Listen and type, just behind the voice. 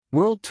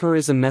World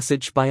Tourism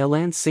Message by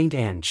Alain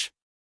Ange.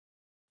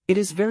 It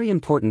is very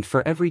important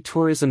for every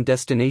tourism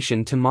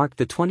destination to mark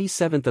the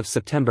 27th of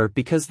September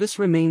because this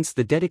remains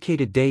the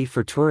dedicated day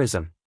for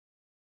tourism.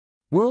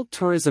 World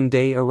Tourism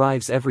Day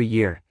arrives every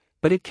year,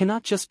 but it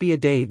cannot just be a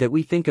day that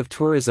we think of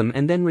tourism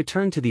and then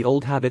return to the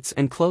old habits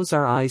and close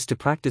our eyes to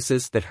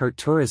practices that hurt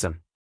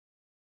tourism.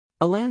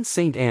 Alain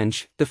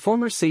Ange, the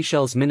former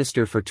Seychelles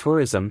Minister for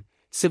Tourism,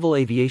 Civil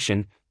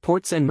Aviation,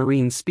 Ports and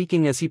Marine,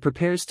 speaking as he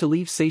prepares to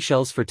leave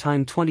Seychelles for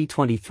time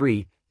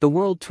 2023, the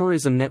World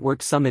Tourism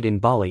Network Summit in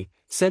Bali,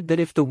 said that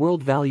if the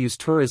world values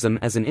tourism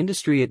as an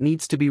industry, it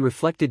needs to be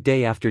reflected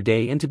day after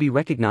day and to be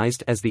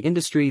recognized as the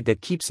industry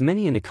that keeps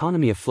many an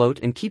economy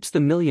afloat and keeps the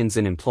millions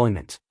in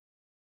employment.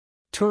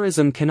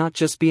 Tourism cannot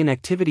just be an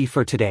activity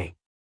for today.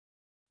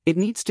 It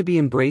needs to be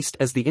embraced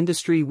as the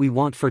industry we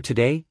want for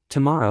today,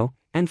 tomorrow,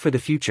 and for the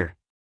future.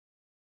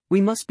 We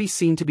must be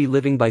seen to be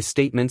living by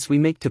statements we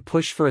make to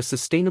push for a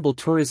sustainable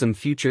tourism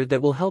future that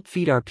will help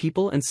feed our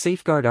people and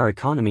safeguard our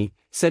economy,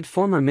 said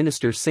former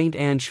Minister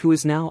Ange, who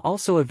is now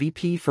also a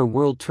VP for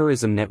World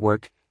Tourism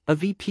Network, a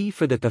VP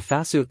for the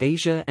FASU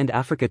Asia and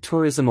Africa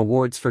Tourism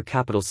Awards for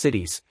capital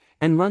cities,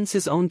 and runs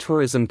his own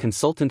tourism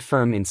consultant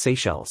firm in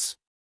Seychelles.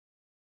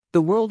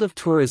 The world of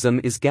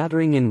tourism is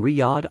gathering in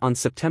Riyadh on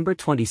September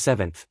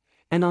 27th,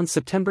 and on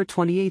September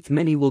 28th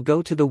many will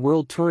go to the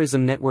World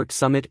Tourism Network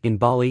Summit in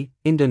Bali,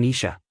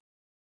 Indonesia.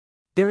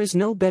 There is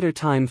no better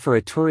time for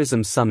a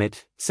tourism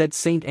summit, said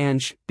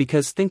Ange,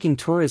 because thinking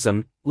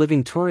tourism,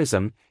 living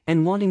tourism,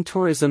 and wanting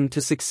tourism to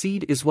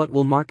succeed is what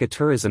will mark a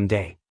tourism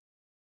day.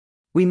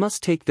 We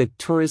must take the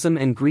tourism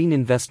and green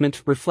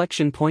investment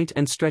reflection point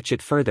and stretch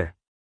it further.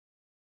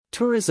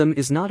 Tourism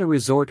is not a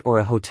resort or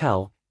a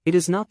hotel, it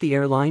is not the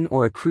airline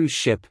or a cruise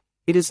ship,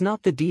 it is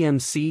not the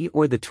DMC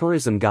or the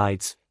tourism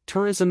guides.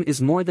 Tourism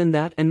is more than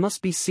that and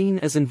must be seen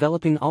as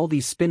enveloping all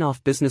these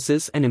spin-off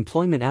businesses and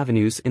employment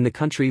avenues in the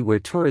country where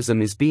tourism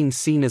is being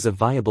seen as a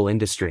viable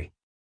industry.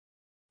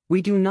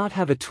 We do not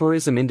have a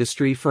tourism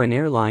industry for an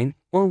airline,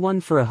 or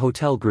one for a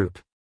hotel group.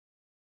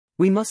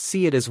 We must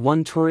see it as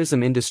one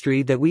tourism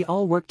industry that we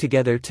all work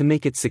together to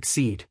make it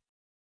succeed.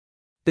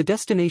 The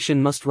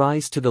destination must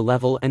rise to the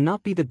level and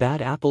not be the bad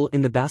apple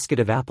in the basket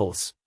of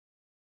apples.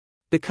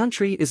 The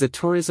country is a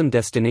tourism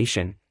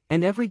destination,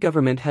 and every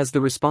government has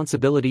the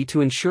responsibility to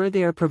ensure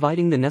they are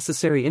providing the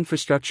necessary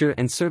infrastructure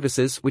and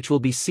services which will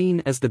be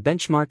seen as the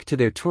benchmark to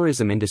their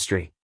tourism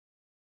industry.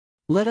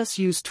 Let us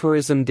use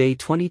Tourism Day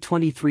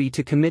 2023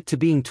 to commit to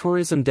being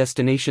tourism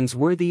destinations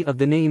worthy of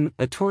the name,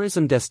 a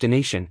tourism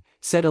destination,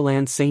 said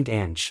Alain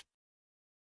Ange.